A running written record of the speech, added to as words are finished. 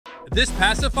This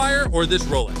pacifier or this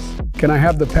Rolex? Can I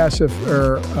have the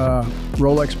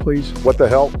Rolex, please? What the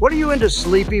hell? What are you into,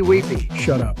 sleepy weepy?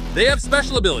 Shut up. They have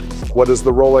special abilities. What does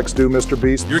the Rolex do, Mr.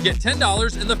 Beast? You get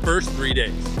 $10 in the first 3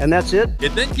 days. And that's it?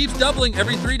 It then keeps doubling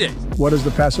every 3 days. What does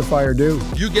the pacifier do?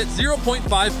 You get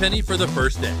 0.5 penny for the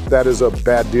first day. That is a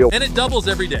bad deal. And it doubles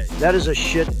every day. That is a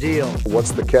shit deal.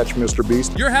 What's the catch, Mr.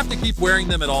 Beast? You have to keep wearing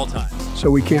them at all times. So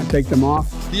we can't take them off?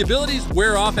 The abilities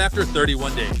wear off after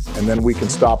 31 days. And then we can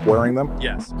stop wearing them?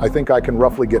 Yes. I think I can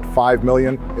roughly get 5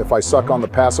 million if I suck on the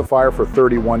pacifier for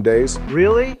 31 days.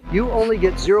 Really? You only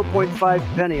get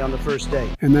 0.5 penny on the first day.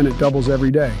 And then it doubles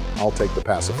every day. I'll take the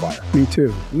pacifier. Me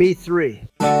too. Me 3.